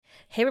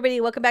Hey,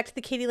 everybody, welcome back to the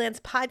Katie Lance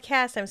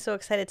podcast. I'm so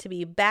excited to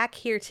be back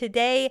here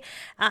today.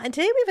 And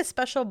today we have a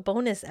special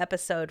bonus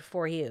episode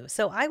for you.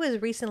 So I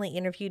was recently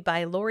interviewed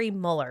by Lori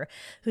Muller,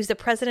 who's the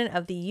president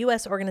of the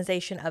U.S.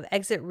 organization of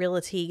Exit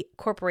Realty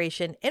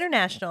Corporation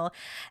International.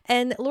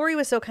 And Lori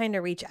was so kind to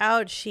reach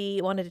out. She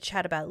wanted to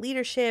chat about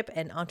leadership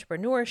and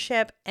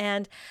entrepreneurship.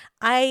 And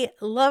I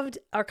loved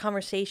our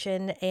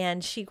conversation,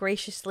 and she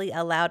graciously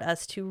allowed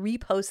us to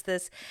repost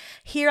this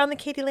here on the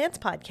Katie Lance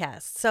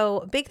podcast.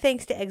 So big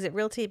thanks to Exit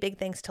Realty, big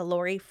thanks to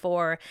Lori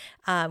for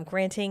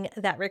granting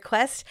that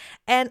request.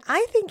 And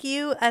I think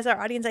you, as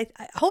our audience,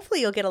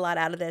 hopefully you'll get a lot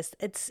out of this.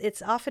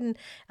 It's often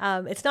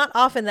it's not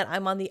often that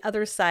I'm on the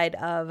other side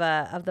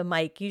of the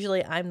mic.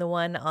 Usually I'm the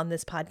one on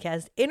this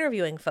podcast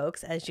interviewing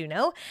folks, as you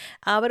know.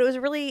 But it was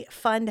really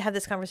fun to have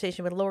this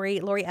conversation with Lori.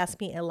 Lori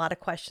asked me a lot of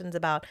questions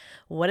about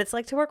what it's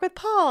like to work with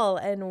Paul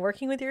and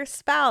working with your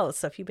spouse.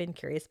 So if you've been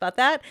curious about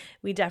that,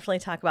 we definitely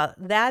talk about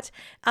that.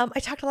 I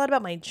talked a lot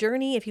about my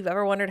journey. If you've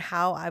ever wondered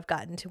how I've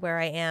gotten to where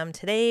I am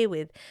today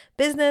with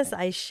business,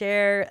 I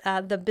share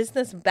the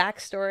business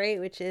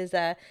backstory, which is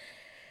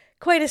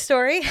quite a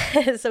story.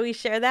 So we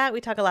share that.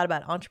 We talk a lot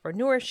about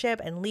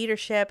entrepreneurship and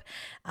leadership,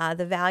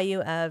 the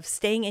value of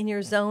staying in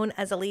your zone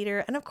as a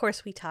leader. And of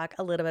course, we talk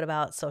a little bit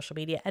about social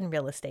media and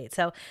real estate.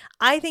 So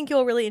I think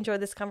you'll really enjoy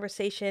this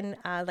conversation.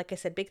 Like I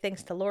said, big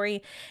thanks to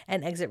Lori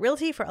and Exit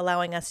Realty for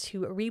allowing us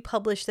to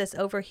republish this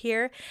over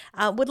here.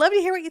 Would love to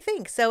hear what you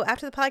think. So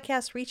after the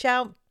podcast, reach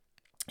out.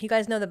 You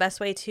guys know the best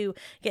way to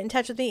get in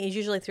touch with me is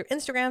usually through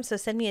Instagram. So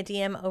send me a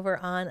DM over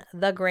on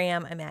the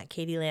gram. I'm at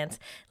Katie Lance.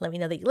 Let me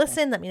know that you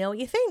listen. Let me know what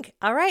you think.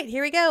 All right,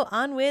 here we go.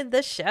 On with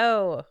the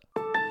show.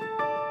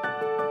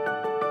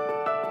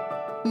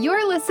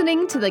 You're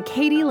listening to the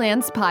Katie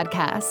Lance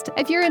podcast.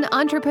 If you're an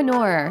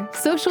entrepreneur,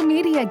 social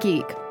media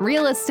geek,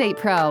 real estate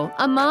pro,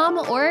 a mom,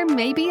 or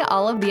maybe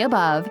all of the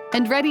above,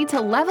 and ready to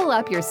level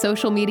up your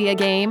social media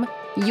game,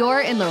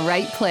 you're in the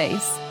right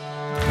place.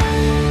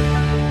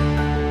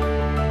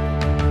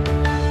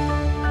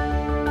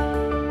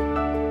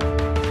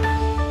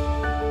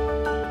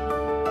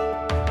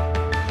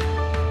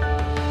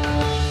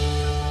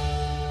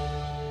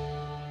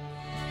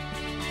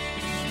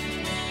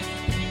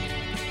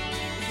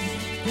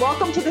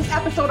 Welcome to this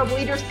episode of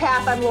Leaders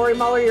Path. I'm Lori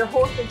Muller, your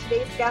host, and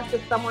today's guest is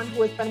someone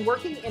who has been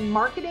working in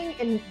marketing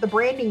in the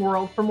branding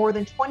world for more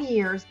than 20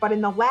 years, but in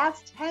the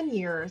last 10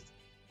 years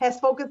has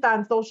focused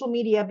on social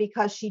media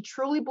because she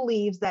truly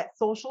believes that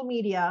social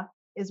media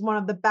is one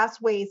of the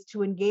best ways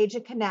to engage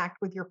and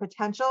connect with your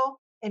potential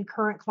and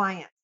current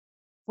clients.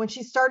 When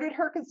she started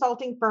her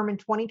consulting firm in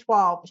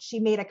 2012, she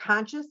made a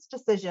conscious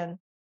decision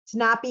to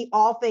not be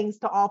all things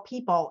to all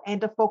people and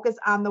to focus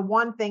on the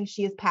one thing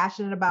she is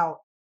passionate about: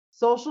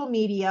 social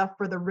media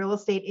for the real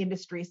estate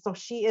industry. So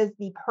she is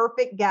the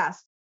perfect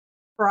guest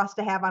for us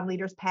to have on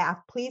Leaders Path.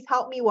 Please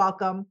help me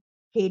welcome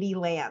Katie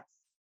Lance.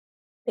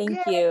 Thank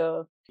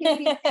you.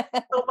 Katie, thank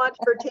you so much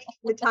for taking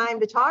the time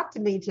to talk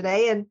to me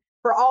today. And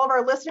for all of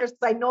our listeners,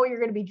 because I know you're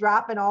going to be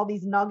dropping all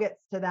these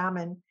nuggets to them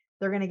and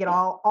they're going to get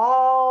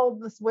all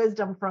this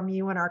wisdom from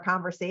you in our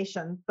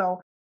conversation. So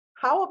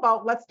how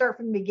about, let's start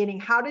from the beginning.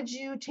 How did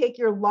you take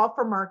your love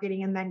for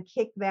marketing and then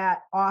kick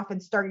that off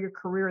and start your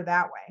career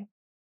that way?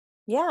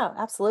 Yeah,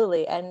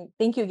 absolutely. And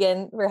thank you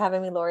again for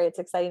having me, Lori. It's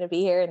exciting to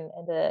be here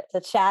and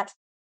to chat.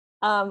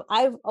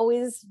 I've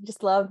always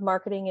just loved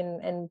marketing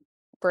and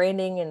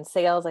branding and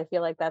sales. I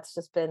feel like that's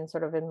just been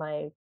sort of in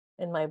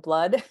my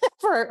blood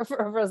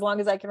for as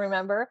long as I can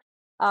remember.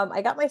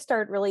 I got my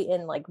start really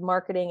in like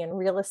marketing and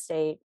real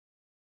estate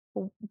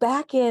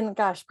back in,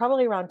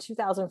 probably around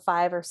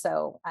 2005 or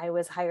so. I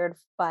was hired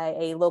by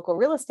a local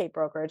real estate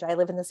brokerage. I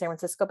live in the San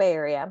Francisco Bay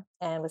Area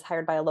and was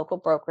hired by a local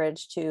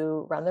brokerage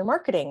to run their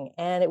marketing.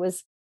 And it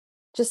was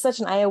just such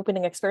an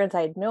eye-opening experience.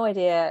 I had no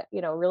idea,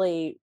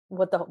 really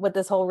what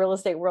this whole real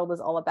estate world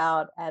was all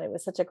about. And it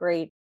was such a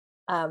great,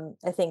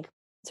 I think,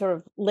 sort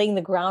of laying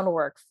the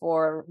groundwork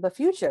for the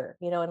future,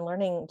 and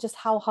learning just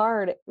how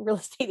hard real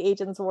estate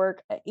agents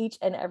work each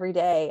and every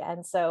day.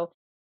 And so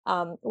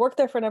worked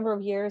there for a number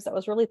of years. That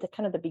was really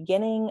the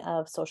beginning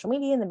of social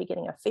media and the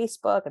beginning of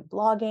Facebook and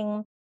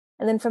blogging.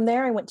 And then from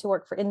there, I went to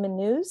work for Inman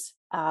News.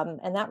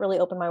 And that really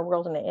opened my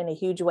world in a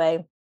huge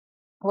way.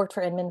 Worked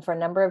for Inman for a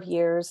number of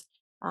years,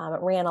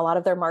 ran a lot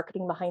of their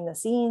marketing behind the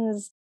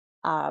scenes,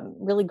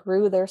 really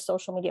grew their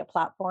social media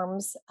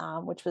platforms,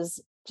 which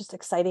was just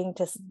exciting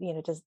to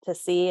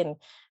see, and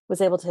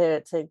was able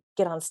to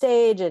get on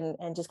stage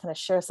and just kind of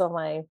share some of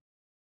my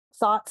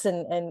thoughts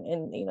and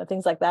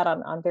things like that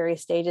on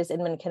various stages,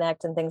 Inman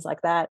Connect and things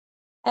like that.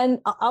 And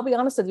I'll be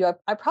honest with you,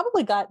 I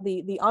probably got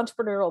the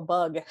entrepreneurial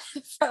bug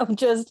from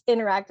just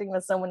interacting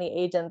with so many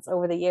agents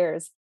over the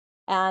years.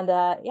 And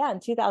in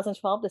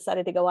 2012,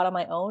 decided to go out on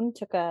my own,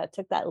 took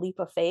that leap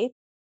of faith,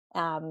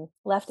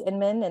 left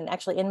Inman. And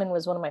actually Inman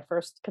was one of my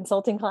first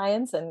consulting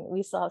clients, and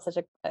we still have such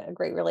a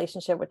great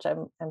relationship, which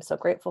I'm so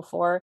grateful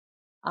for.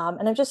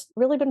 And I've just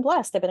really been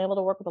blessed. I've been able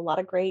to work with a lot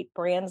of great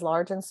brands,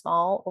 large and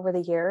small, over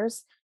the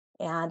years.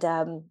 And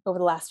over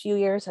the last few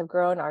years, I've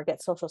grown our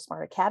Get Social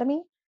Smart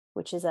Academy,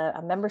 which is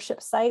a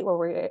membership site where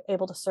we're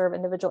able to serve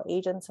individual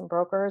agents and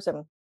brokers,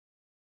 and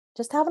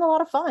just having a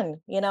lot of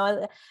fun.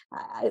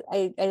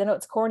 I know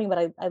it's corny,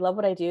 but I love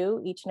what I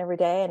do each and every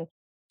day, and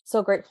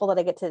so grateful that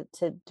I get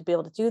to be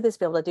able to do this,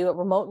 be able to do it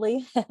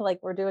remotely, like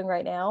we're doing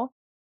right now.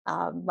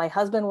 My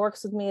husband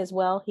works with me as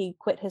well. He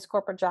quit his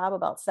corporate job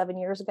about 7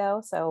 years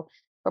ago, so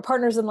we're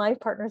partners in life,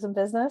 partners in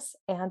business,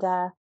 and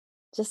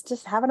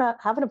just having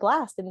a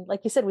blast. And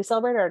like you said, we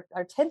celebrated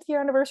our 10th year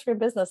anniversary in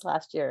business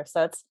last year,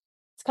 so it's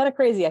kind of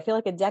crazy. I feel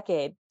like a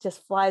decade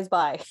just flies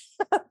by,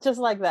 just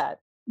like that.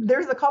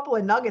 There's a couple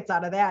of nuggets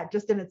out of that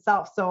just in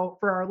itself. So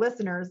for our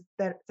listeners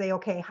that say,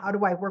 okay, how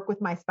do I work with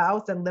my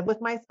spouse and live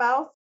with my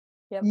spouse?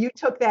 Yep. You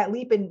took that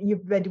leap and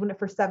you've been doing it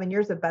for 7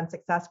 years, have been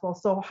successful.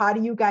 So how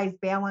do you guys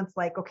balance,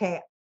 like,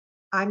 okay,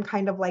 I'm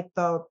kind of like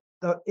the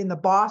in the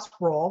boss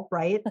role,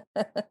 right?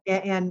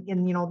 and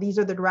these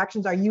are the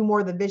directions. Are you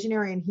more the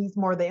visionary and he's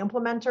more the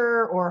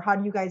implementer, or how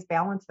do you guys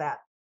balance that?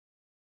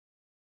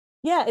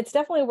 Yeah, it's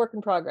definitely a work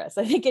in progress.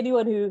 I think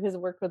anyone who has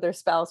worked with their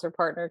spouse or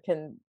partner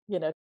can,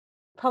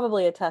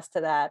 probably attest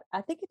to that.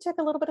 I think it took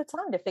a little bit of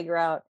time to figure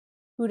out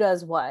who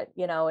does what,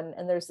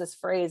 and there's this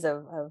phrase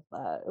of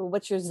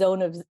what's your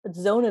zone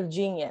of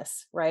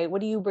genius, right?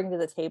 What do you bring to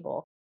the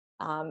table?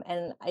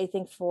 And I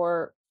think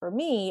for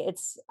me,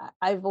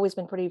 I've always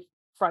been pretty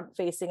front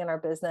facing in our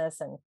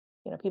business, and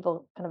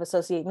people kind of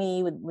associate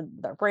me with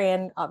our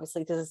brand,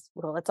 obviously, because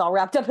it's all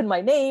wrapped up in my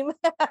name.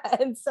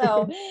 And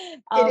so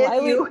It is I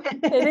you.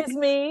 it is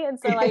me. And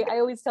so I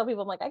always tell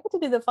people, I'm like, I get to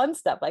do the fun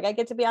stuff. Like I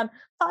get to be on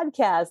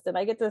podcasts and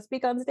I get to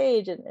speak on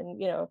stage and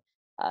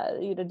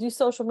do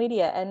social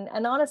media.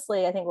 And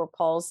honestly, I think where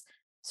Paul's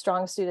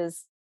strong suit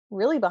is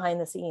really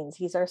behind the scenes.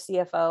 He's our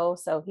CFO.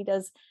 So he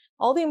does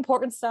all the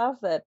important stuff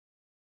that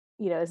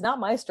is not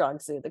my strong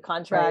suit, the Right.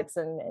 contracts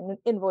and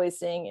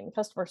invoicing and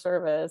customer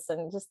service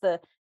and just the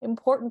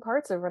important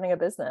parts of running a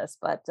business.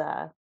 But,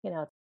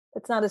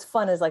 it's not as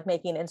fun as like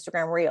making an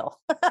Instagram reel.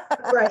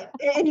 Right.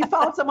 And you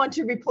found someone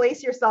to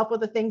replace yourself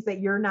with the things that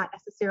you're not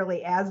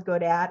necessarily as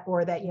good at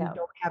or that you Yeah.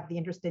 don't have the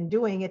interest in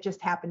doing. It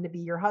just happened to be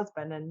your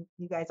husband, and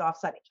you guys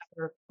offset each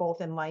other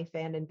both in life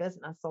and in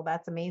business. So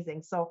that's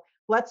amazing. So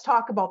let's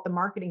talk about the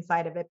marketing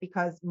side of it,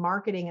 because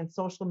marketing and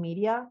social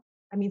media,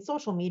 I mean,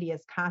 social media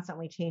is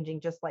constantly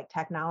changing just like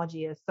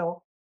technology is.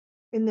 So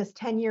in this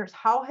 10 years,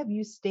 how have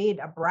you stayed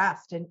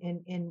abreast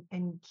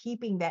and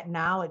keeping that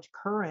knowledge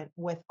current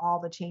with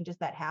all the changes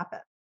that happen?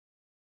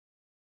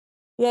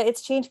 Yeah,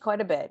 it's changed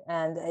quite a bit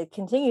and it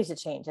continues to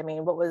change. I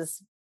mean,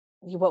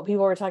 what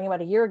people were talking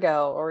about a year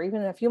ago or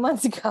even a few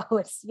months ago,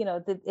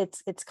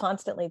 it's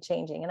constantly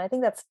changing. And I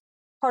think that's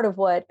part of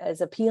what is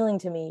appealing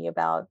to me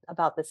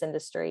about this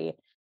industry.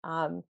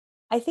 Um,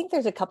 I think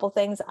there's a couple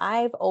things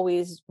I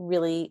think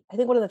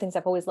one of the things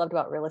I've always loved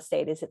about real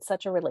estate is it's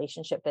such a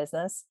relationship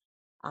business.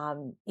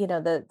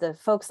 The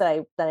folks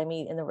that I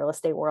meet in the real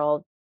estate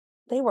world,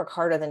 they work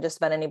harder than just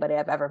about anybody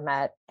I've ever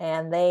met.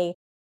 And they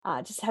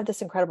just have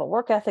this incredible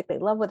work ethic. They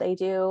love what they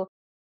do.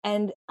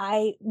 And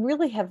I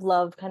really have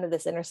loved kind of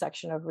this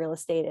intersection of real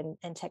estate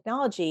and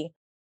technology.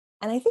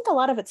 And I think a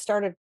lot of it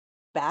started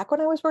back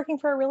when I was working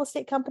for a real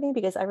estate company,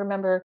 because I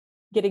remember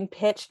getting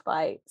pitched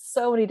by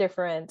so many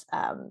different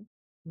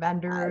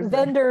Vendors and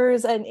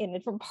vendors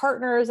and from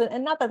partners.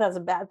 And not that that's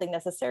a bad thing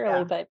necessarily,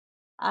 yeah. but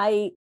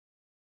I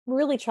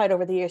really tried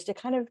over the years to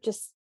kind of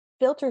just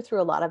filter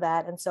through a lot of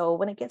that. And so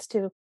when it gets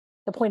to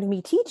the point of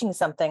me teaching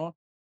something,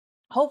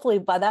 hopefully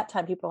by that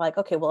time people are like,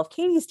 okay, well, if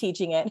Katie's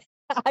teaching it,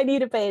 I need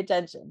to pay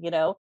attention.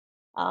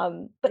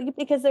 But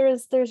because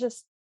there's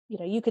just,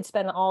 you could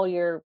spend all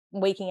your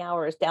waking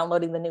hours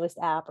downloading the newest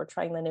app or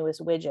trying the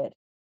newest widget.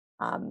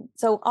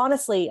 So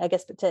honestly, I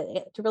guess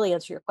to really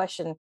answer your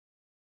question,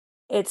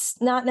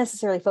 it's not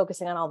necessarily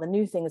focusing on all the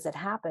new things that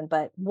happen,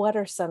 but what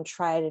are some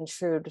tried and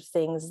true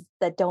things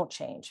that don't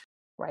change,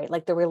 right?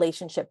 Like the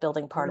relationship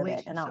building The part of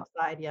it. And relationship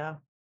side, yeah.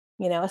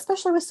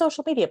 especially with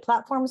social media,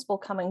 platforms will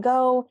come and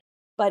go.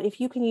 But if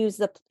you can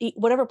use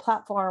whatever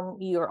platform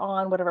you're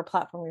on, whatever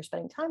platform you're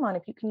spending time on,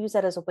 if you can use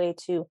that as a way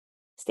to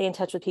stay in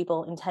touch with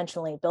people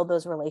intentionally, build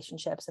those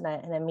relationships in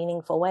a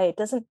meaningful way, it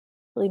doesn't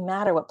really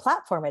matter what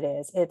platform it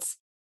is. It's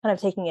kind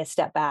of taking a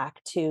step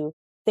back to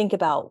think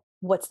about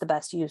what's the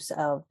best use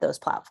of those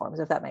platforms,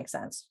 if that makes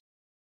sense.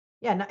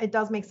 Yeah, no, it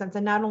does make sense.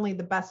 And not only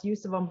the best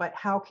use of them, but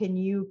how can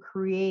you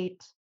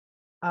create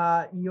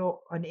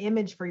an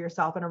image for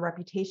yourself and a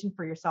reputation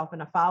for yourself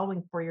and a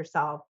following for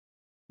yourself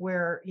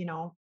where,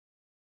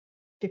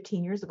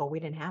 15 years ago we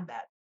didn't have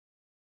that.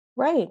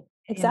 Right.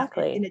 And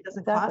Exactly. it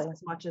doesn't cost Exactly.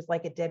 as much as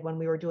like it did when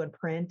we were doing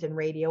print and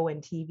radio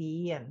and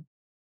TV, and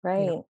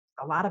Right.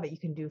 a lot of it you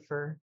can do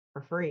for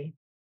free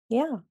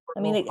Yeah. or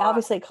I mean, low it cost.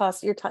 obviously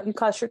costs your time,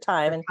 your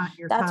time. And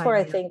Your that's where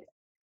time, I yeah. think,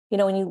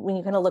 when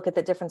you kind of look at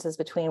the differences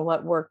between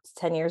what worked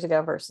 10 years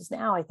ago versus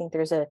now, I think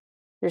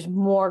there's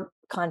more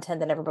content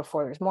than ever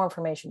before. There's more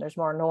information, there's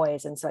more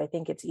noise. And so I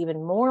think it's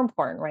even more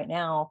important right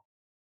now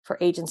for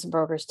agents and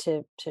brokers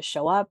to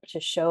show up, to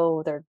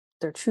show their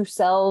true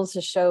selves,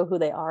 to show who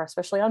they are,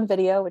 especially on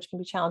video, which can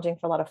be challenging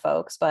for a lot of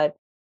folks. But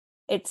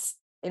it's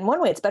in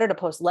one way, it's better to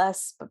post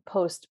less, but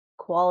post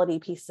quality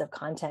pieces of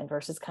content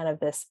versus kind of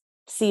this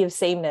sea of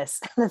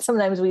sameness that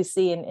sometimes we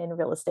see in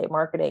real estate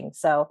marketing.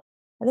 So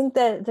I think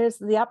that there's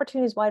the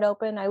opportunity is wide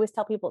open. I always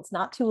tell people it's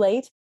not too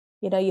late.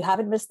 You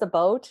haven't missed the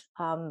boat.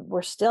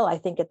 We're still, I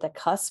think, at the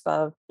cusp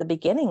of the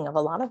beginning of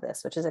a lot of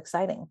this, which is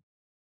exciting.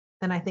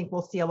 And I think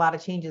we'll see a lot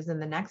of changes in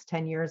the next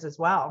 10 years as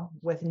well,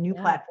 with new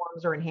Yeah.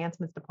 platforms or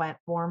enhancements to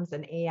platforms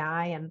and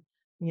AI and,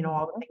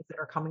 all the things that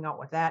are coming out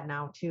with that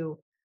now too.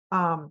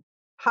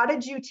 How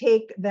did you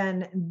take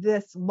then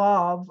this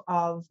love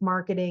of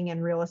marketing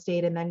and real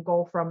estate and then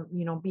go from,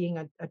 being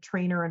a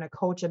trainer and a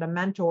coach and a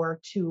mentor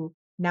to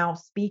now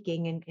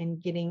speaking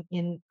and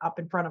getting up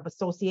in front of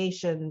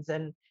associations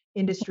and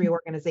industry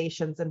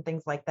organizations and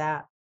things like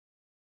that?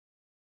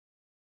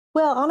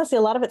 Well, honestly,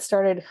 a lot of it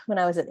started when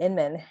I was at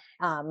Inman.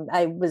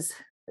 I was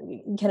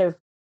kind of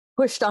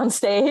pushed on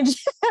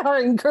stage or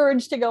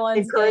encouraged to go on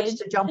Encouraged stage.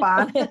 to jump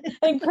on.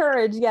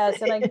 Encouraged,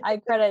 yes. And I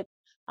credit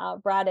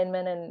Brad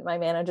Inman and my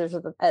managers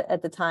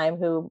at the time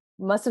who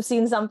must have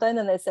seen something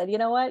and they said, you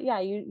know what? Yeah,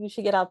 you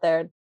should get out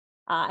there.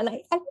 And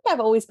I think I've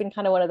always been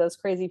kind of one of those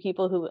crazy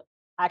people who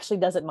actually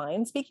doesn't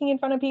mind speaking in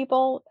front of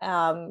people.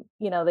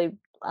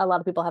 A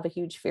lot of people have a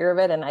huge fear of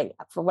it. And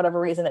for whatever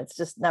reason, it's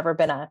just never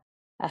been a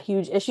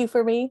huge issue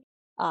for me.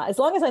 As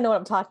long as I know what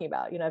I'm talking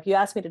about. If you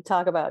ask me to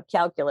talk about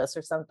calculus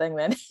or something,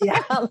 then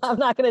Yeah. I'm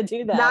not going to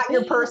do that. Not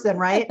your person,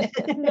 right?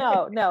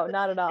 No,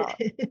 not at all.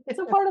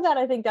 So part of that,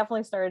 I think,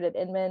 definitely started at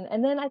Inman.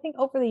 And then I think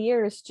over the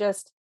years,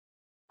 just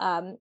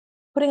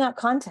putting out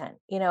content,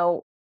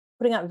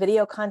 putting out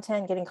video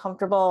content, getting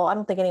comfortable. I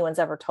don't think anyone's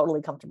ever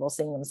totally comfortable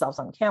seeing themselves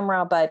on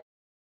camera, but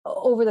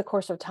over the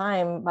course of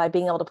time, by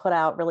being able to put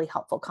out really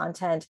helpful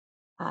content,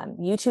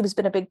 YouTube has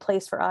been a big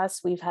place for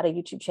us. We've had a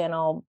YouTube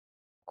channel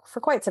for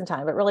quite some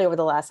time, but really over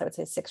the last, I would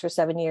say 6 or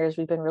 7 years,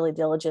 we've been really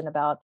diligent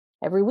about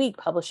every week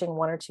publishing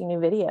 1 or 2 new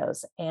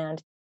videos.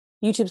 And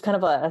YouTube's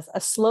kind of a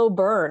slow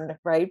burn,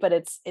 right? But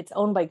it's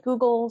owned by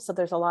Google, so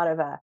there's a lot of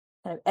kind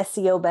of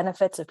SEO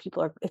benefits. If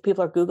people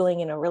are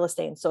Googling, real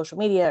estate and social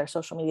media or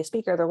social media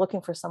speaker, they're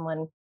looking for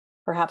someone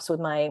perhaps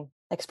with my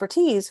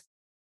expertise.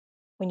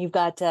 When you've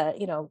got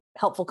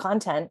helpful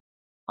content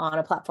on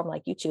a platform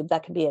like YouTube,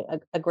 that can be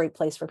a great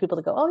place for people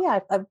to go, oh yeah,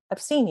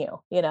 I've seen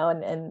you,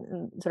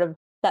 and sort of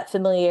that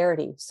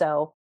familiarity.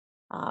 So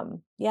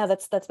yeah,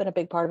 that's been a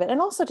big part of it. And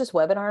also just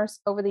webinars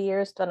over the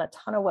years, done a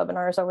ton of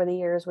webinars over the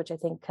years, which I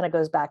think kind of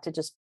goes back to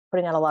just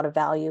putting out a lot of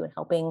value and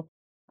helping,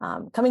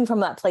 coming from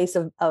that place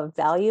of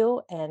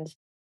value and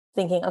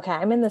thinking, okay,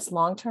 I'm in this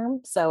long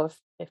term. So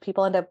if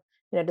people end up,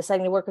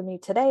 deciding to work with me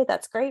today,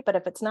 that's great. But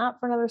if it's not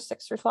for another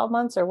 6 or 12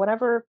 months or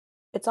whatever,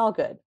 it's all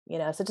good.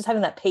 So just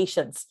having that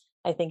patience,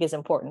 I think, is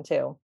important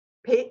too.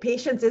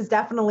 Patience is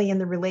definitely in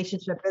the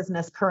relationship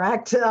business,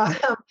 correct?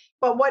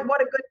 But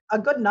what a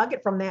good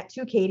nugget from that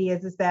too, Katie,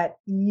 is that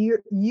you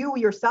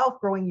yourself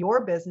growing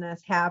your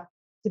business have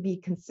to be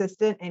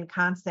consistent and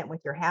constant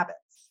with your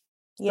habits.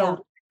 Yeah.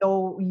 So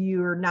though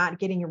you're not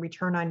getting a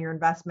return on your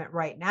investment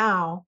right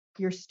now,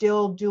 you're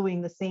still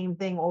doing the same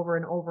thing over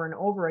and over and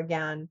over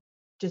again,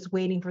 just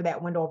waiting for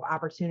that window of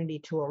opportunity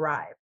to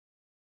arrive.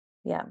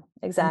 Yeah,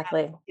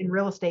 exactly. In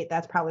real estate,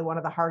 that's probably one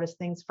of the hardest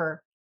things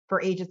for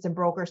agents and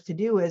brokers to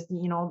do is,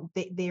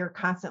 they are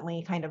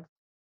constantly kind of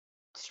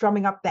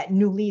strumming up that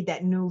new lead,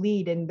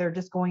 and they're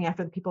just going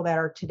after the people that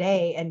are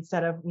today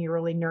instead of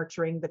really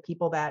nurturing the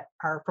people that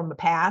are from the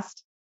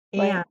past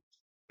and Right.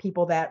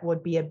 people that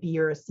would be a B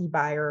or a C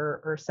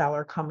buyer or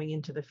seller coming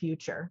into the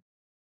future.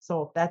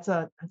 So that's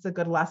a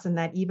good lesson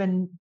that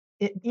even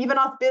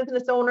us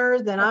business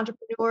owners and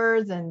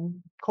entrepreneurs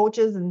and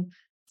coaches and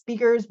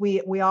speakers,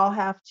 we all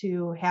have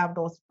to have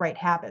those right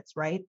habits,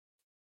 right?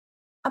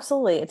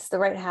 Absolutely. It's the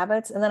right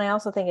habits. And then I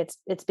also think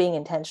it's being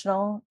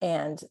intentional.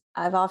 And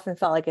I've often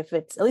felt like if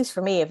it's, at least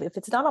for me, if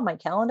it's not on my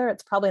calendar,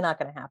 it's probably not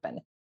going to happen.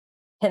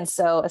 And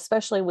so,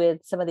 especially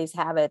with some of these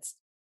habits,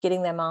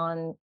 getting them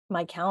on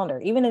my calendar,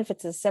 even if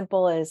it's as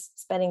simple as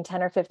spending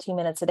 10 or 15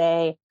 minutes a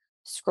day,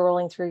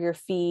 scrolling through your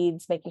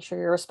feeds, making sure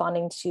you're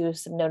responding to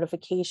some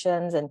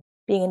notifications and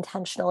being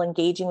intentional,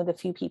 engaging with a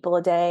few people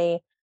a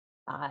day.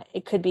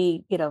 It could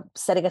be,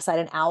 setting aside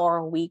an hour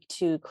a week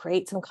to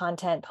create some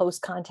content,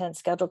 post content,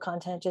 schedule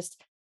content.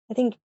 Just, I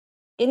think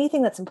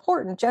anything that's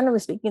important, generally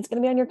speaking, it's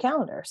going to be on your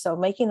calendar. So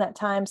making that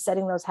time,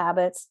 setting those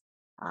habits,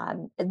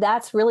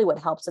 that's really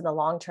what helps in the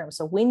long term.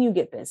 So when you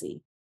get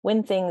busy,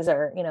 when things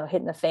are,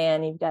 hitting the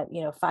fan, you've got,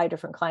 5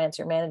 different clients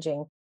you're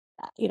managing,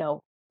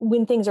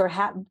 when things are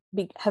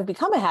have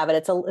become a habit,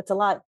 it's a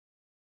lot,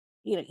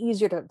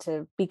 easier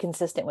to be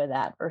consistent with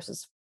that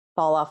versus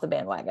fall off the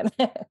bandwagon.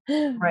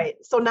 Right.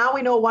 So now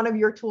we know one of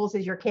your tools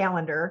is your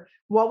calendar.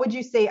 What would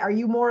you say? Are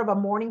you more of a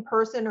morning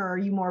person or are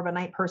you more of a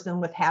night person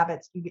with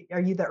habits?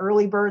 Are you the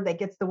early bird that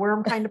gets the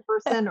worm kind of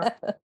person? Or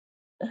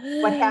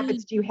what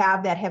habits do you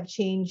have that have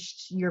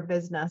changed your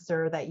business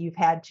or that you've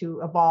had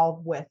to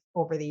evolve with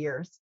over the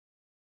years?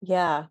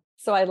 Yeah.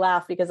 So I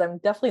laugh because I'm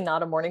definitely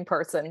not a morning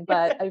person,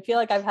 but I feel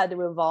like I've had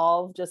to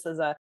evolve just as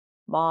a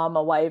mom,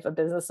 a wife, a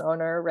business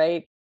owner,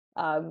 right?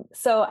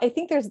 So I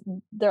think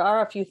there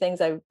are a few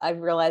things I've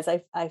realized.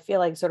 I feel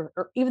like sort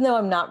of, even though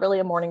I'm not really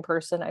a morning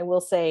person, I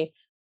will say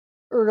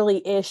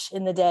early-ish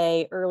in the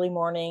day, early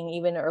morning,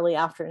 even early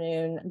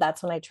afternoon.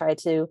 That's when I try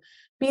to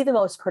be the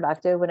most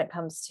productive when it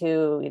comes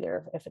to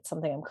either if it's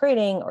something I'm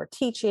creating or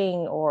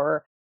teaching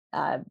or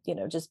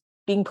just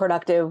being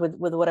productive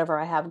with whatever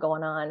I have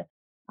going on.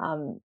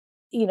 Um,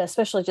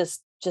 especially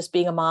just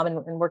being a mom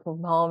and working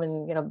from home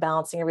and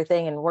balancing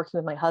everything and working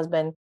with my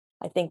husband.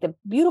 I think the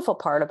beautiful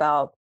part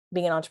about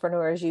being an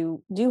entrepreneur is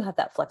you do have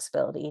that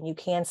flexibility and you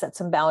can set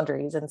some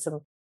boundaries and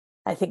some.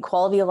 I think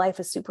quality of life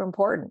is super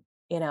important.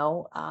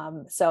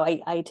 So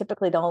I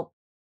typically don't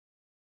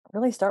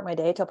really start my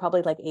day till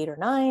probably like 8 or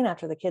 9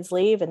 after the kids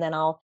leave, and then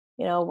I'll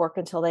work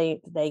until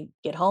they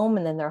get home,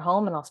 and then they're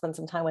home, and I'll spend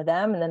some time with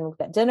them, and then we've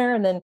got dinner,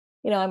 and then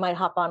I might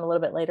hop on a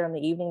little bit later in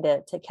the evening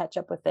to catch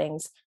up with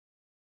things.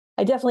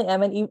 I definitely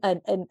am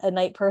a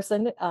night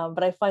person,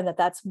 but I find that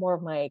that's more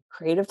of my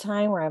creative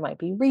time where I might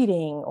be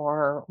reading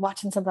or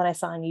watching something I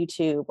saw on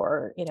YouTube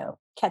or,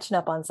 catching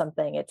up on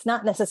something. It's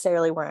not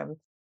necessarily where I'm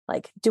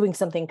like doing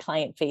something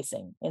client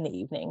facing in the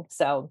evening.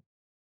 So,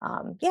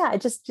 yeah,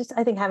 just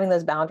I think having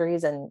those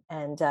boundaries and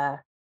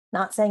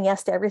not saying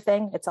yes to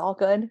everything. It's all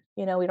good.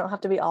 We don't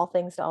have to be all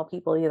things to all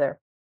people either.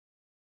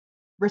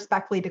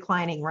 Respectfully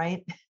declining,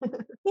 right?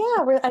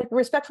 Yeah,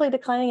 respectfully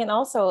declining. And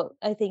also,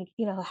 I think,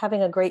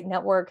 having a great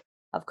network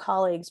of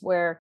colleagues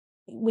where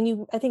when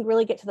you, I think,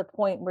 really get to the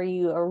point where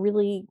you are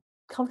really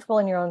comfortable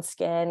in your own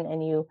skin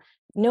and you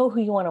know who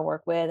you want to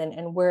work with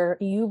and where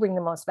you bring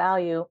the most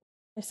value,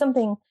 if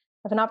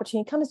an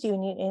opportunity comes to you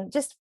and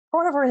just for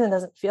whatever reason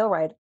doesn't feel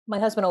right, my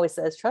husband always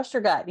says, trust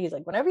your gut. He's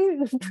like, whenever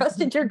you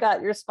trusted your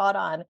gut, you're spot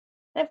on.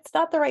 And if it's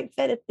not the right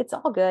fit, it's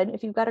all good.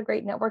 If you've got a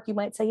great network, you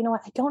might say, you know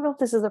what, I don't know if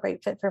this is the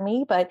right fit for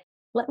me, but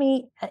let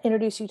me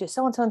introduce you to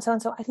so and so and so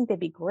and so. I think they'd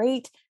be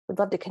great. Would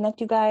love to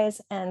connect you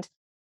guys, and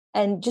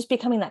just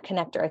becoming that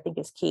connector, I think,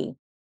 is key.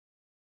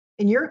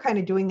 And you're kind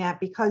of doing that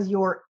because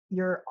you're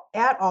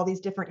at all these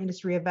different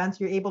industry events.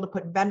 You're able to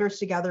put vendors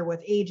together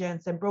with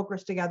agents and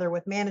brokers together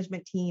with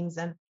management teams.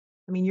 And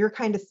I mean, you're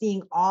kind of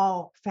seeing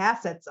all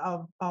facets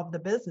of the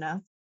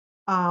business.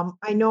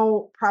 I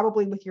know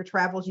probably with your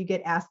travels, you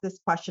get asked this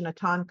question a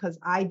ton because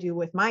I do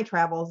with my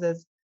travels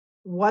is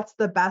what's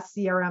the best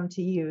CRM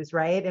to use,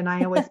 right? And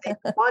I always say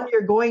the one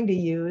you're going to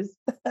use,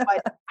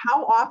 but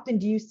how often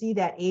do you see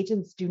that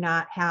agents do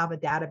not have a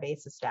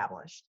database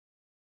established?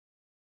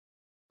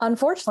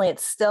 Unfortunately,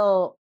 it's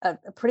still a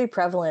pretty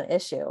prevalent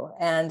issue.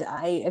 And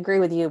I agree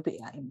with you.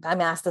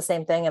 I'm asked the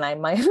same thing,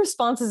 and my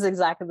response is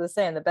exactly the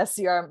same. The best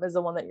CRM is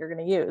the one that you're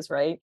going to use,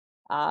 right?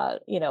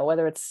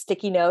 Whether it's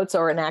sticky notes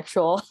or an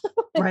actual,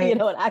 Right.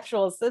 an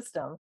actual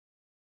system.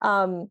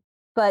 Um,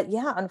 but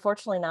yeah,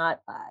 unfortunately not,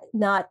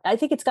 I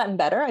think it's gotten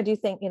better. I do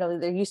think,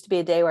 there used to be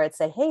a day where I'd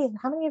say, hey,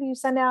 how many of you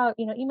send out,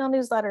 email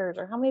newsletters,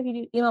 or how many of you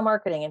do email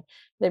marketing? And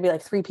there'd be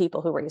like 3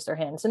 people who raised their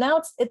hand. So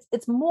now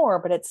it's more,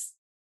 but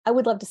I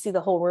would love to see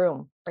the whole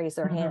room raise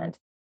their Mhm. hand.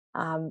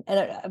 And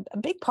a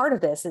big part of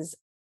this is,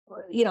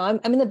 I'm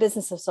in the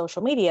business of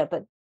social media,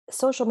 but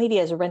social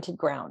media is a rented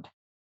ground.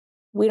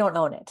 We don't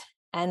own it.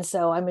 And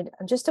so I'm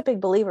just a big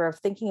believer of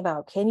thinking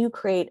about, can you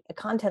create a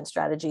content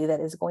strategy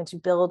that is going to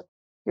build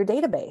your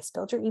database,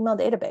 build your email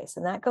database.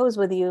 And that goes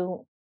with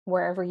you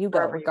wherever you go,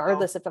 Wherever you go.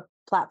 regardless if a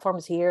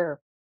platform's here.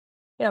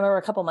 I remember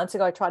a couple months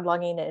ago, I tried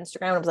logging into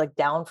Instagram and it was like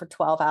down for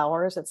 12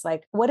 hours. It's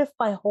like, what if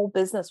my whole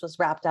business was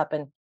wrapped up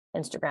in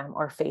Instagram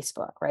or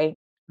Facebook, right?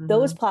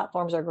 Those Mhm.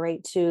 platforms are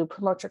great to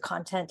promote your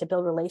content, to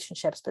build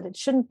relationships, but it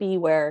shouldn't be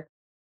where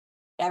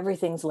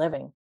everything's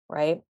living,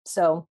 right?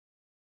 So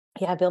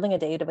yeah, building a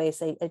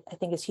database, I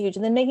think is huge.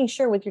 And then making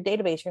sure with your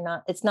database,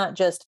 it's not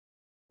just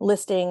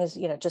listings,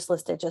 just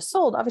listed, just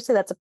sold. Obviously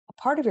that's a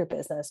part of your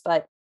business,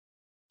 but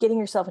getting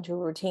yourself into a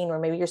routine where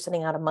maybe you're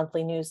sending out a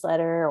monthly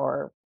newsletter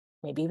or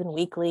maybe even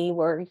weekly,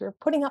 where you're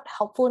putting out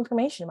helpful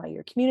information about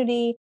your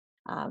community,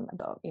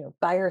 about,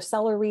 buyer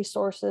seller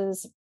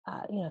resources,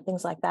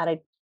 things like that.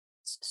 It's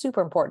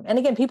super important. And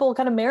again, people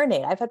kind of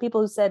marinate. I've had people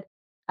who said,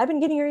 I've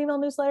been getting your email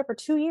newsletter for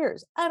 2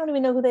 years. I don't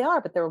even know who they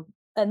are, but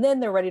and then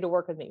they're ready to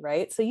work with me.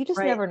 Right. So you just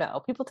Right. never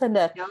know. People tend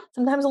to Yeah.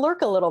 sometimes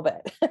lurk a little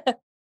bit.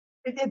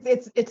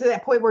 It's at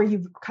that point where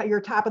you've got your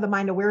top of the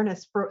mind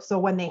awareness so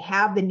when they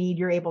have the need,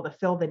 you're able to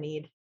fill the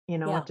need. It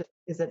Yeah. just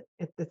isn't.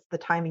 It's the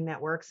timing that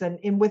works.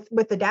 And with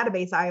the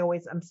database,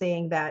 I'm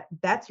saying that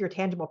that's your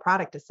tangible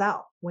product to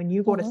sell. When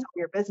you go to Hmm. sell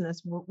your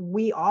business,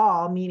 we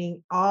all,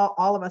 meaning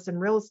all of us in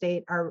real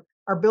estate, are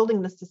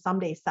building this to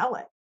someday sell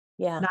it,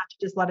 Yeah. not to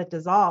just let it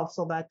dissolve.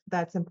 So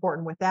that's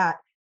important with that.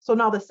 So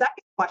now the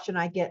second question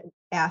I get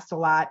asked a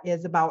lot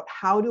is about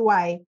how do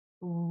I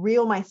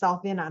reel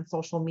myself in on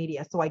social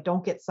media so I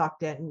don't get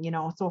sucked in,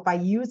 so if I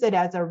use it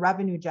as a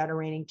revenue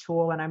generating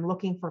tool and I'm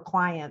looking for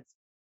clients,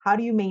 how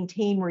do you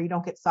maintain where you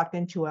don't get sucked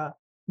into a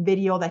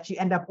video that you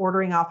end up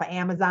ordering off of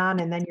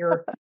Amazon and then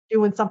you're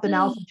doing something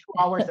else and 2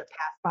 hours have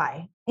passed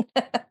by.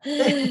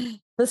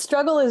 The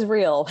struggle is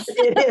real.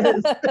 It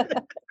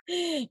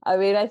is. I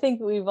mean, I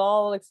think we've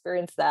all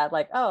experienced that.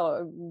 Like,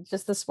 oh,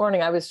 just this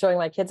morning I was showing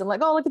my kids, I'm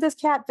like, oh, look at this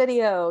cat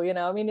video.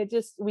 I mean, it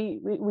just, we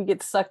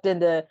get sucked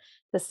into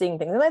seeing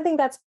things. And I think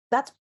that's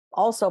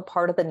also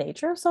part of the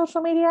nature of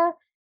social media.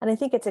 And I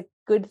think it's a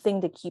good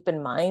thing to keep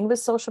in mind with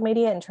social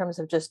media in terms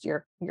of just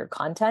your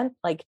content.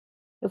 Like,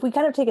 if we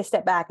kind of take a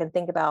step back and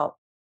think about,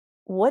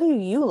 what do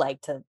you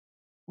like to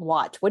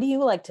watch? What do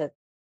you like to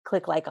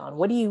click like on?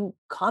 What do you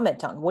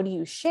comment on? What do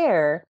you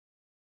share?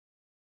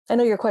 I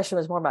know your question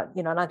was more about,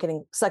 not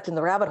getting sucked in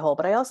the rabbit hole,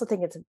 but I also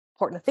think it's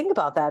important to think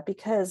about that,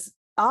 because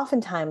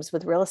oftentimes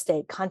with real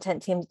estate,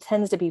 content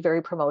tends to be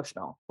very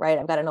promotional, right?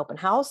 I've got an open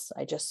house.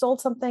 I just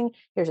sold something.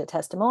 Here's a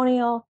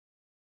testimonial.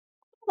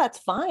 Well, that's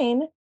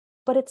fine,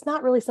 but it's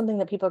not really something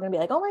that people are going to be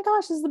like, oh my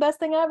gosh, this is the best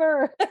thing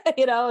ever, Or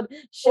they're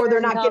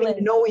sharing not getting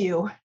to know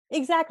you.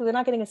 Exactly. They're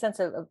not getting a sense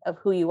of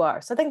who you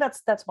are. So I think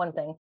that's one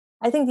thing.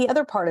 I think the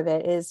other part of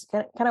it is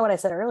kind of what I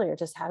said earlier,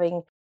 just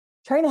trying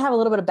to have a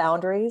little bit of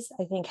boundaries.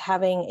 I think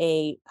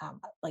having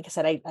like I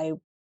said, I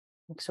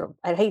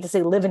I'd hate to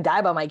say live and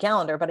die by my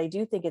calendar, but I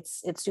do think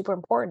it's super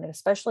important, and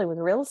especially with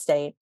real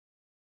estate.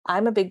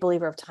 I'm a big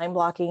believer of time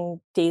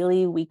blocking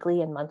daily,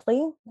 weekly, and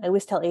monthly. I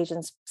always tell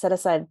agents, set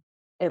aside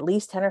at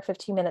least 10 or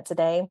 15 minutes a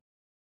day.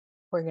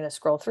 We're going to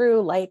scroll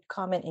through, like,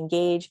 comment,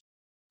 engage.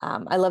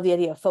 I love the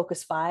idea of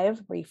focus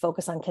 5, where you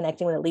focus on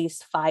connecting with at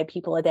least 5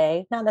 people a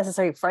day, not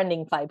necessarily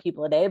friending 5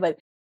 people a day, but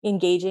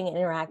engaging and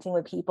interacting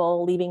with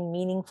people, leaving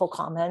meaningful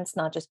comments,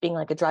 not just being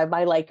like a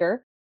drive-by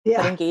liker,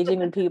 but engaging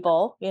with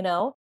people,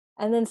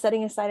 and then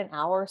setting aside an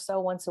hour or so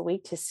once a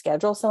week to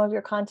schedule some of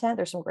your content.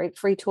 There's some great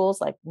free tools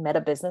like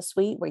Meta Business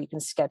Suite, where you can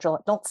schedule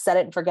it. Don't set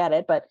it and forget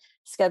it, but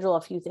schedule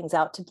a few things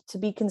out to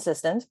be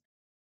consistent.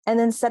 And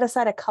then set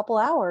aside a couple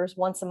hours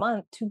once a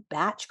month to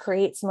batch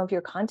create some of your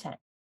content,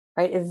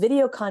 right? If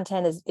video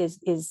content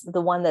is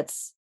the one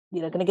that's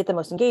going to get the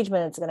most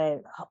engagement, it's going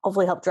to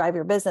hopefully help drive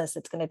your business,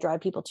 it's going to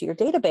drive people to your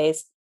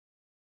database.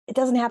 It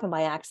doesn't happen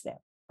by accident,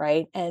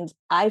 right? And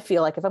I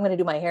feel like if I'm going to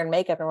do my hair and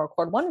makeup and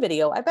record one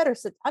video, I'm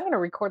going to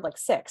record like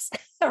 6,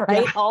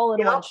 right? Yeah. All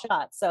in one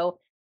shot. So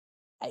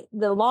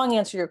the long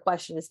answer to your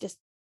question is just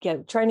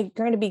trying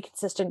to be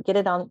consistent, get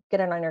it on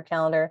your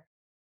calendar.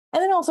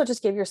 And then also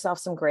just give yourself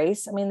some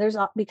grace. I mean,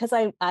 because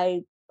I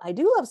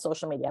do love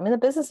social media. I'm in the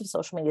business of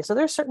social media. So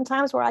there's certain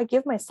times where I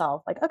give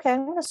myself like, okay,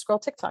 I'm going to scroll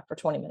TikTok for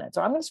 20 minutes,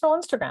 or I'm going to scroll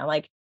Instagram.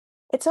 Like,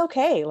 it's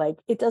okay. Like,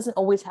 it doesn't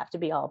always have to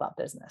be all about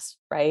business,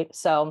 right?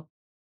 So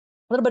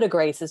a little bit of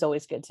grace is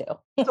always good too.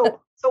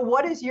 So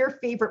what is your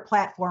favorite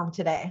platform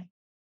today?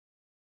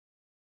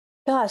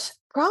 Gosh,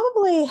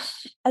 probably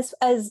as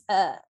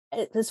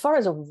far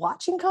as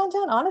watching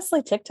content,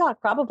 honestly, TikTok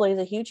probably is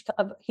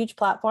a huge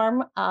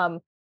platform.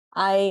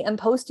 I am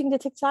posting to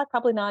TikTok,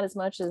 probably not as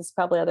much as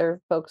probably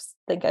other folks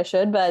think I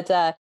should, but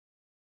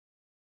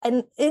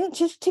and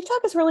just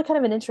TikTok is really kind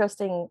of an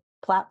interesting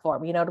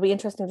platform. It'll be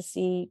interesting to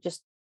see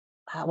just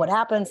what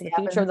happens in the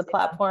future of the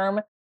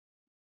platform.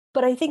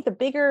 But I think the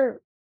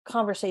bigger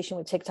conversation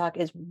with TikTok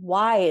is,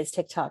 why is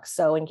TikTok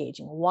so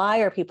engaging? Why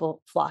are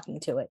people flocking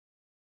to it?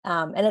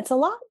 And it's a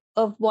lot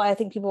of why I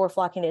think people were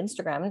flocking to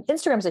Instagram. And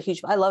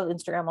Instagram's I love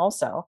Instagram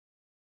also.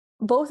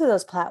 Both of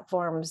those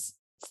platforms,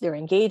 they're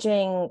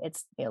engaging.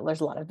 It's, there's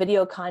a lot of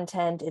video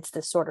content. It's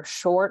this sort of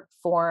short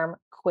form,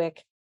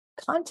 quick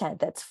content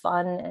that's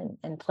fun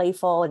and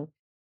playful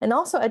and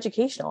also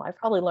educational. I've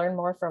probably learned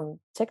more from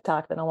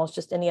TikTok than almost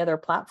just any other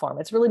platform.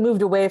 It's really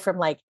moved away from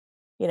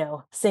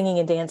singing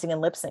and dancing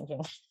and lip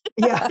syncing.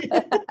 Yeah.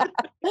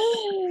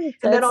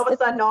 So and then all of a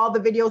sudden, all the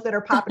videos that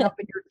are popping up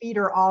in your feed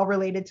are all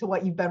related to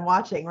what you've been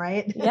watching,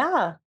 right?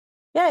 Yeah.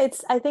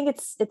 I think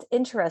it's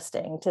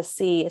interesting to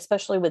see,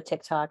 especially with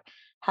TikTok,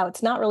 how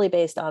it's not really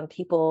based on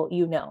people,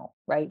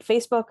 right?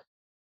 Facebook,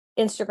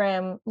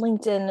 Instagram,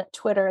 LinkedIn,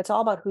 Twitter, it's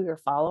all about who you're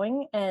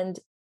following. And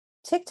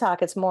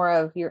TikTok, it's more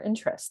of your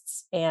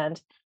interests.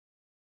 And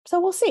so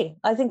we'll see.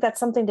 I think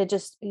that's something to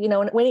just,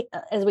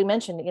 as we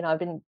mentioned, I've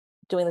been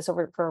doing this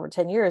for over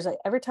 10 years.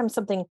 Every time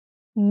something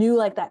new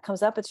like that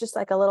comes up, it's just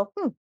like a little,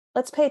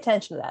 let's pay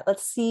attention to that.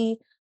 Let's see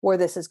where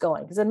this is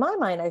going. Because in my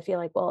mind, I feel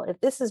like, well,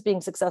 if this is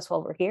being successful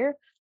over here,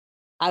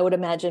 I would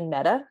imagine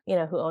Meta,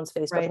 who owns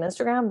Facebook and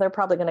Instagram, they're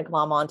probably going to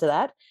glom onto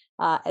that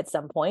at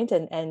some point.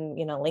 And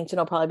LinkedIn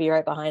will probably be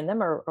right behind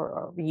them,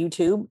 or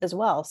YouTube as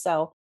well.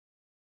 So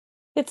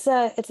it's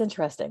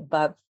interesting.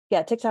 But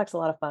yeah, TikTok's a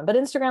lot of fun. But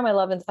Instagram,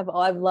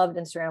 I've loved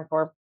Instagram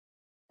for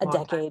a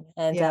decade.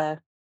 And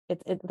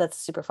that's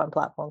a super fun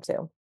platform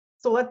too.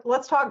 So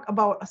let's talk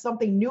about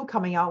something new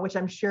coming out, which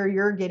I'm sure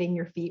you're getting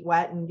your feet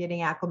wet and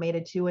getting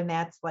acclimated to, and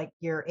that's like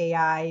your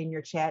AI and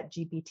your Chat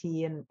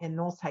GPT and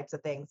those types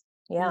of things.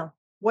 Yeah.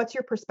 What's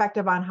your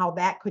perspective on how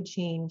that could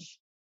change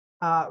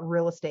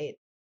real estate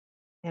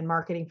and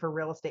marketing for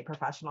real estate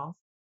professionals?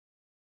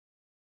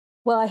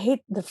 Well, I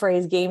hate the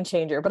phrase game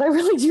changer, but I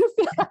really do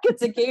feel like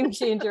it's a game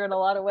changer in a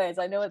lot of ways.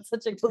 I know it's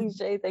such a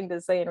cliche thing to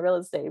say in real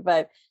estate,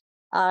 but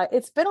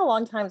It's been a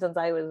long time since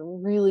I was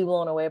really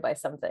blown away by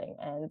something.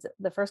 And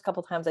the first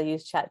couple times I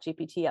used Chat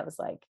GPT, I was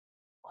like,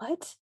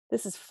 what?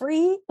 This is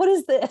free? What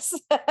is this?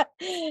 What's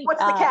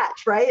the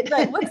catch, right?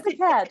 Right. What's the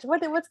catch?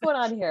 What's going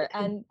on here?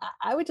 And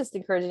I would just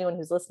encourage anyone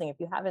who's listening, if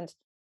you haven't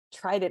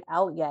tried it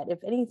out yet,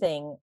 if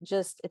anything,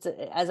 just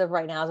as of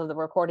right now, as of the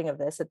recording of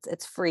this,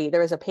 it's free.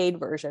 There is a paid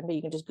version, but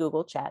you can just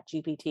Google Chat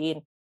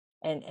GPT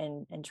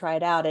and try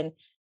it out. And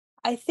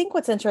I think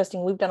what's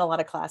interesting, we've done a lot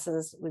of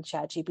classes with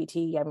Chat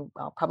GPT.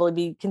 I'll probably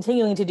be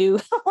continuing to do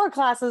more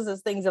classes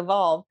as things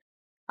evolve.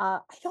 I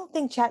don't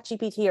think Chat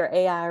GPT or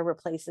AI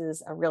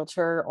replaces a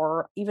realtor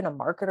or even a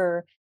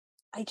marketer.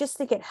 I just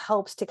think it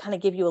helps to kind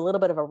of give you a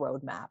little bit of a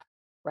roadmap,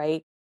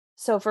 right?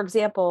 So, for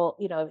example,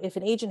 if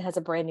an agent has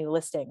a brand new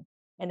listing,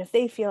 and if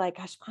they feel like,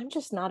 gosh, I'm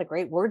just not a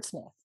great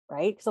wordsmith,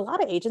 right? Because a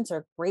lot of agents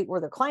are great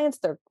with their clients,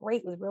 they're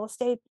great with real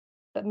estate,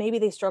 but maybe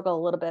they struggle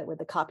a little bit with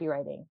the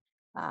copywriting,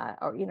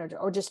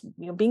 or just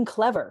being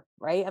clever,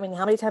 right? I mean,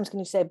 how many times can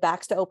you say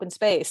backs to open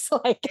space?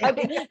 Like,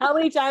 how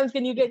many times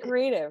can you get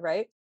creative,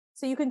 right?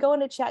 So you can go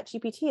into Chat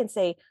GPT and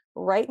say,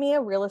 write me a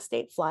real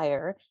estate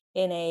flyer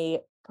in a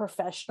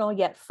professional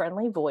yet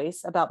friendly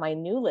voice about my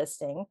new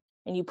listing,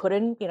 and you put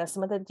in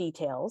some of the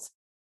details,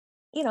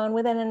 and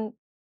within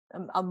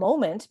a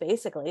moment,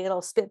 basically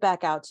it'll spit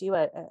back out to you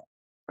a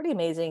pretty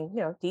amazing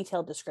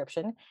detailed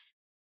description.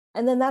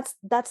 And then that's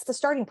the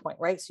starting point,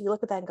 right? So you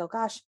look at that and go,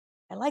 gosh,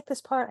 I like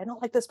this part, I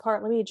don't like this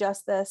part, let me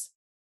adjust this.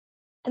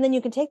 And then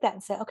you can take that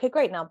and say, okay,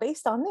 great, now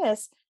based on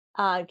this,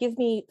 give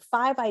me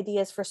 5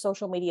 ideas for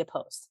social media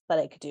posts that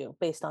I could do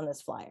based on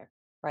this flyer,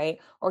 right?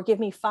 Or give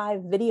me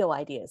 5 video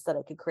ideas that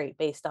I could create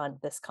based on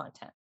this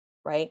content,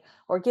 right?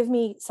 Or give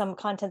me some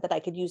content that I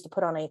could use to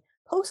put on a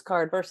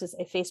postcard versus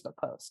a Facebook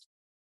post.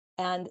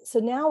 And so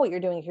now what you're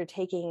doing is you're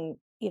taking,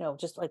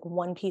 just like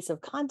one piece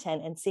of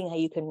content and seeing how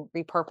you can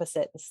repurpose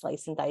it and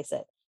slice and dice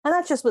it. And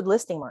that's just with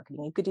listing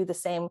marketing. You could do the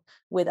same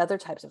with other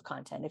types of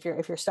content. If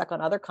you're stuck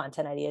on other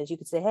content ideas, you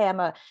could say, hey, I'm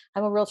a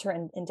realtor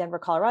in Denver,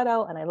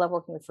 Colorado, and I love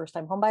working with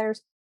first-time homebuyers.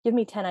 Give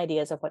me 10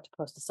 ideas of what to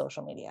post to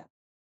social media.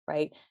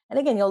 Right. And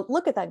again, you'll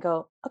look at that and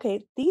go,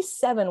 okay, these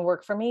 7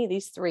 work for me.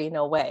 These 3,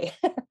 no way.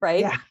 Right.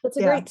 Yeah. That's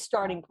a great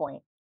starting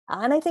point.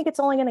 And I think it's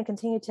only going to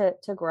continue to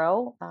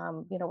grow.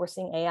 We're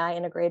seeing AI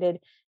integrated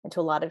into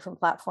a lot of different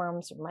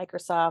platforms,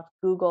 Microsoft,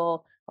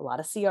 Google, a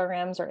lot of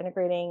CRMs are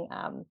integrating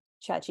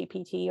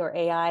ChatGPT or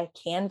AI.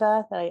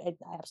 Canva, that I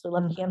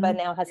absolutely love. Canva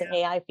now has an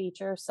AI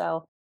feature.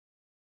 So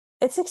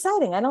it's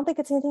exciting. I don't think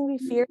it's anything we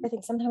fear. I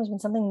think sometimes when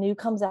something new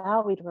comes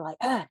out, we're like,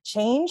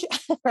 change,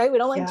 right? We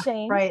don't like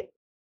change. Right.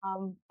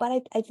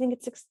 But I think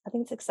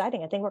it's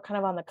exciting. I think we're kind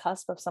of on the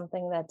cusp of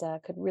something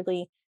that could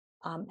really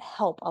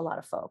help a lot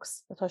of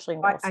folks, especially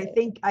in real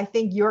estate. I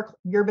think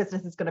your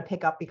business is going to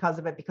pick up because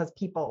of it, because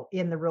people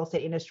in the real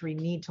estate industry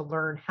need to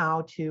learn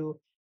how to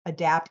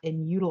adapt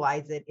and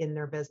utilize it in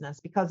their business,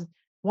 because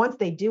once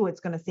they do, it's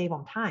going to save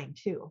them time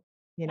too.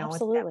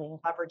 Absolutely.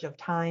 It's that leverage of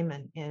time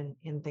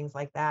and things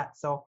like that.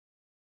 So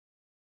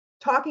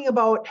talking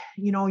about,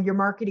 your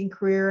marketing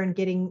career and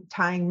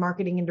tying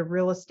marketing into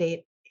real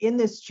estate, in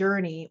this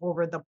journey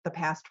over the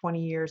past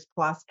 20 years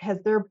plus, has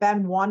there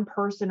been one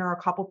person or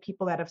a couple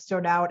people that have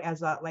stood out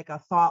as a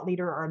thought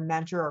leader or a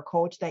mentor or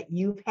coach that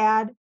you've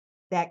had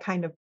that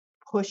kind of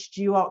pushed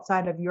you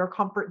outside of your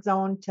comfort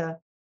zone to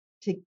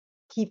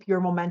keep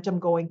your momentum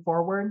going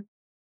forward?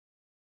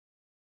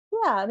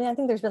 Yeah, I mean, I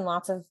think there's been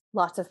lots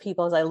of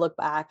people as I look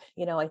back.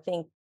 I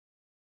think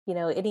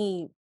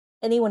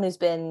anyone who's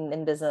been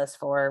in business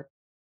for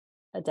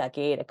a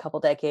decade, a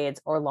couple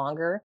decades or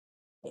longer,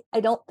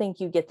 I don't think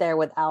you get there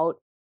without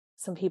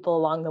some people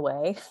along the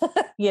way,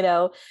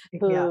 Yeah.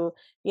 who,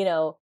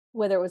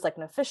 whether it was like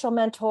an official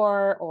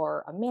mentor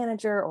or a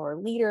manager or a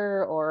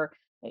leader or,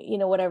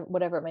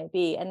 whatever it might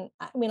be. And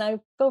I mean, I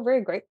feel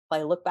very grateful.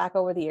 I look back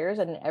over the years,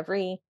 and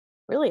every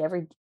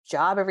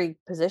job, every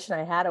position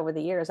I had over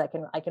the years, I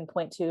can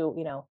point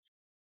to,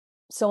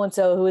 so and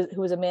so who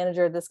was a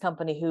manager at this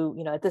company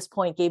who at this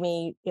point gave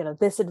me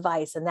this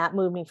advice, and that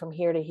moved me from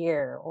here to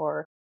here.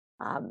 Or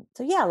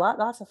so yeah,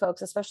 lots of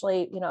folks,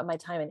 especially at my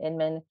time in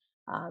Inman.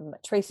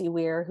 Tracy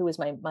Weir, who was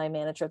my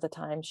manager at the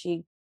time,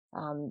 she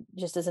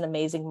just is an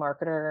amazing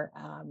marketer,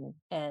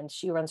 and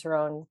she runs her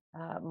own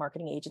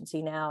marketing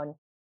agency now.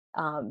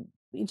 And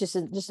just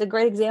a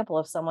great example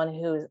of someone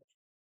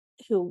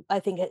who I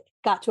think it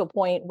got to a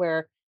point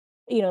where,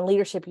 in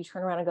leadership, you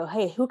turn around and go,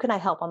 hey, who can I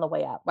help on the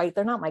way up? Right.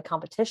 They're not my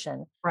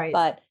competition. Right.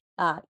 But,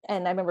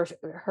 and I remember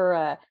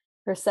her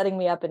setting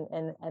me up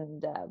and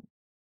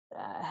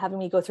having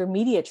me go through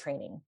media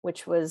training,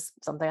 which was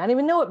something I didn't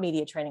even know what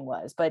media training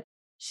was, but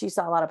she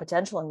saw a lot of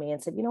potential in me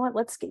and said, you know what,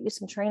 let's get you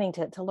some training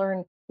to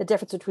learn the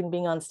difference between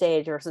being on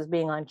stage versus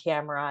being on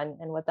camera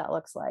and what that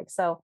looks like.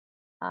 So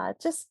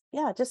just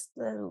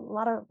a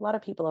lot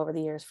of people over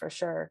the years for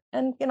sure.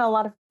 And, a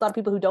lot of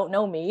people who don't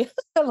know me,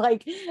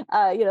 like,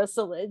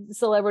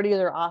 celebrities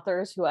or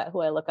authors who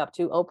I look up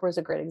to. Oprah is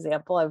a great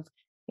example of,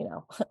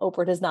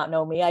 Oprah does not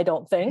know me, I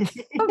don't think,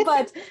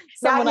 but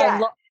someone Not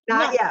yet.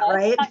 Not yet,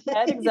 right? Not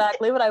yet,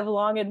 exactly, but I've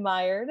long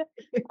admired.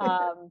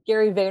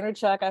 Gary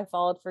Vaynerchuk, I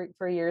followed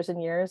for years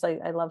and years.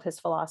 I love his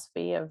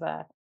philosophy of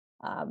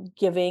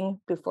giving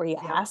before you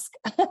Yep. ask,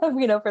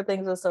 for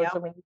things with Yep.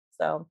 social media.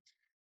 So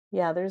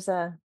yeah, there's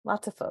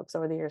lots of folks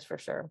over the years for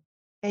sure.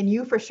 And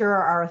you for sure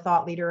are a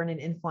thought leader and an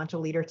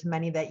influential leader to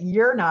many that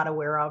you're not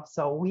aware of.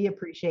 So we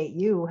appreciate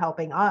you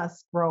helping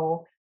us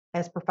grow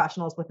as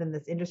professionals within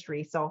this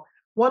industry. So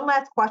one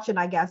last question,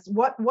 I guess.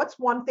 What's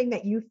one thing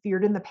that you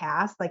feared in the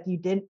past? Like you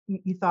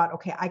thought,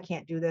 okay, I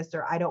can't do this,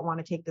 or I don't want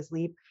to take this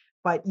leap,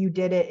 but you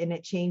did it and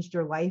it changed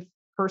your life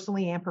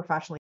personally and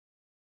professionally.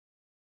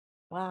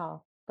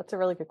 Wow, that's a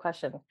really good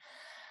question.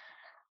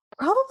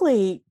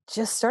 Probably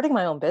just starting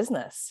my own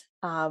business.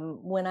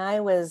 When I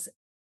was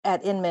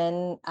at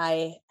Inman,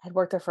 I had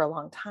worked there for a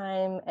long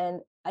time,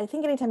 and I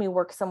think anytime you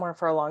work somewhere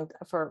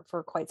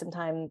for quite some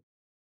time,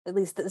 at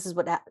least this is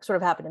what sort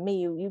of happened to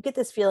me. You get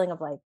this feeling of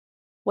like,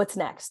 what's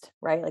next,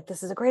 right? Like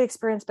this is a great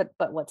experience,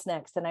 but what's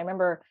next? And I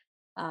remember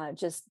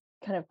just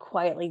kind of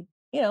quietly,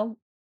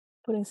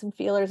 putting some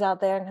feelers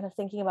out there and kind of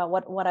thinking about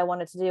what I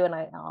wanted to do. And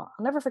I'll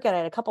never forget. I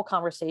had a couple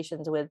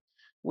conversations with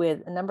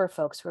a number of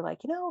folks who were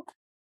like,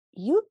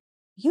 you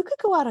could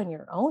go out on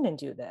your own and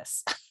do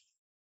this.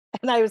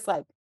 And I was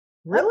like,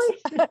 Really?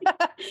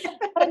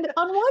 and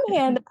on one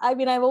hand, I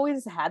mean, I've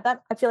always had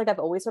that. I feel like I've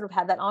always sort of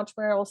had that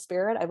entrepreneurial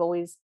spirit. I've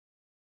always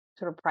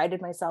sort of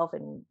prided myself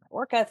in my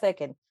work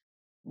ethic, and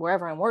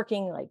wherever I'm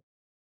working, like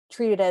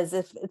treat it as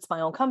if it's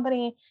my own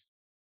company.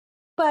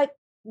 But,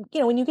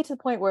 when you get to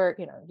the point where,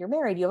 you're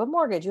married, you have a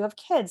mortgage, you have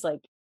kids,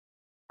 like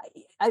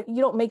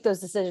you don't make those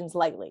decisions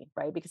lightly,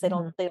 right? Because they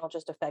don't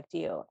just affect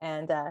you.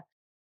 And,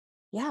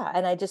 yeah.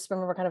 And I just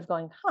remember kind of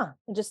going,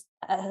 and just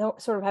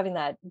sort of having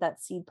that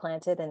seed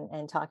planted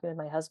and talking with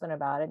my husband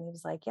about it. And he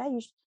was like, yeah,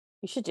 you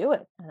should do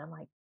it. And I'm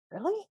like,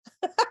 really?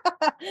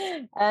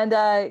 And,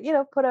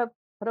 put a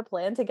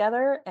plan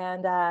together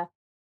and,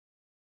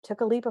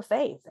 took a leap of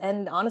faith.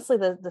 And honestly,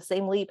 the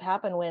same leap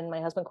happened when my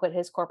husband quit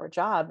his corporate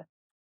job.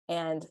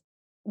 And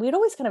we'd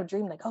always kind of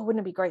dreamed like, oh,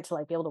 wouldn't it be great to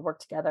like be able to work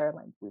together and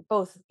like we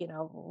both,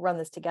 run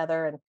this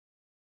together.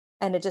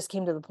 And it just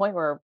came to the point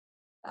where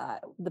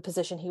the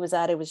position he was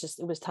at, it was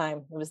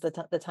time. It was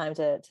the time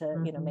to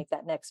make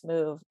that next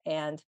move.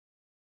 And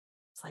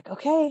it's like,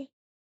 okay,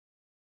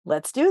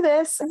 let's do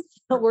this.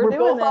 We're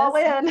doing both this. all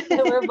in.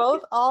 We're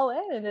both all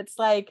in. And it's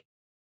like,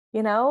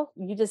 you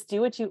just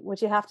do what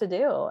you have to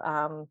do.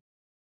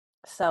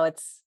 So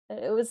it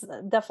was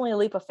definitely a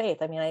leap of faith.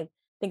 I mean, I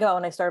think about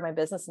when I started my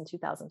business in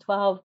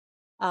 2012.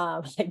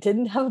 I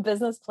didn't have a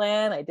business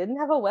plan. I didn't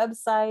have a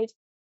website.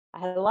 I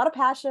had a lot of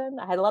passion.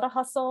 I had a lot of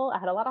hustle. I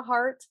had a lot of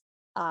heart.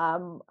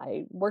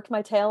 I worked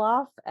my tail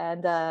off,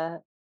 and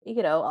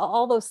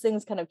all those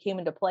things kind of came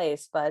into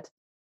place. But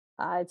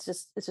it's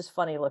just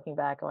funny looking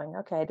back, going,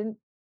 okay, I didn't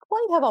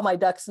quite have all my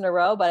ducks in a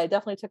row, but I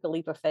definitely took a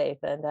leap of faith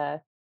and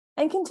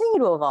continue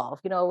to evolve.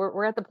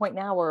 We're at the point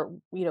now where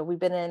we've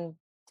been in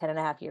 10 and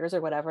a half years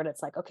or whatever, and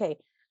it's like, okay,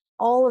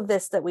 all of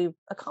this that we've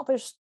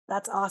accomplished,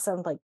 that's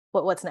awesome. Like,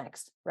 what's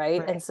next,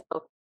 right? And so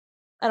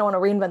I don't want to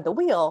reinvent the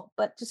wheel,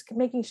 but just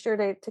making sure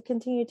to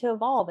continue to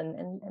evolve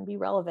and be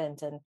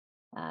relevant and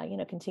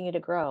continue to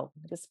grow.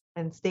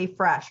 And stay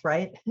fresh,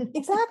 right?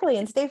 Exactly.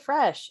 And stay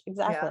fresh.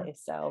 Exactly. Yeah.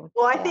 So,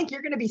 well, I think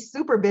you're going to be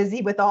super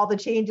busy with all the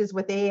changes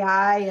with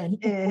AI and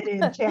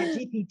Chat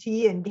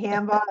GPT and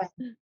Canva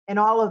and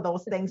all of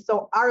those things.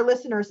 So our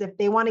listeners, if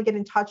they want to get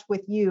in touch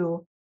with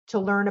you to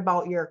learn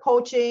about your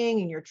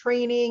coaching and your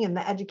training and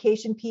the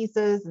education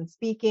pieces and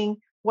speaking,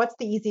 what's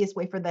the easiest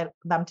way for them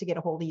to get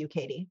a hold of you,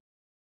 Katie?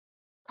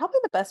 Probably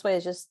the best way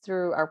is just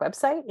through our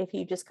website. If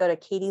you just go to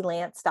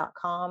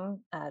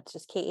katielance.com, it's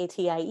just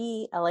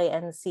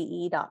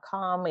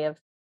KATIELANCE.com. We have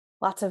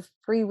lots of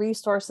free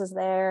resources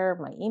there.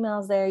 My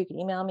email's there. You can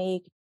email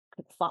me.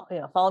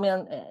 Follow me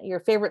on your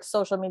favorite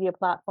social media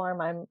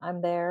platform.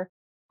 I'm there.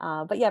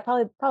 But yeah,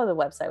 probably the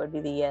website would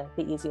be the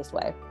easiest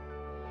way.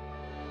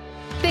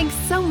 Thanks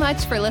so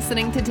much for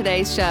listening to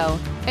today's show.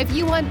 If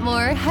you want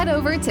more, head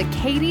over to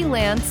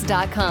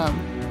KatieLance.com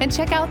and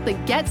check out the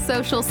Get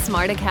Social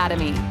Smart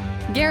Academy.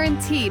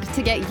 Guaranteed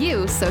to get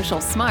you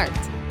social smart.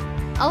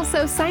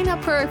 Also, sign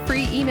up for a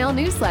free email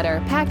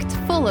newsletter packed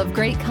full of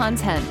great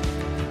content.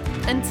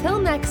 Until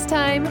next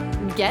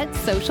time, get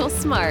social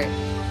smart.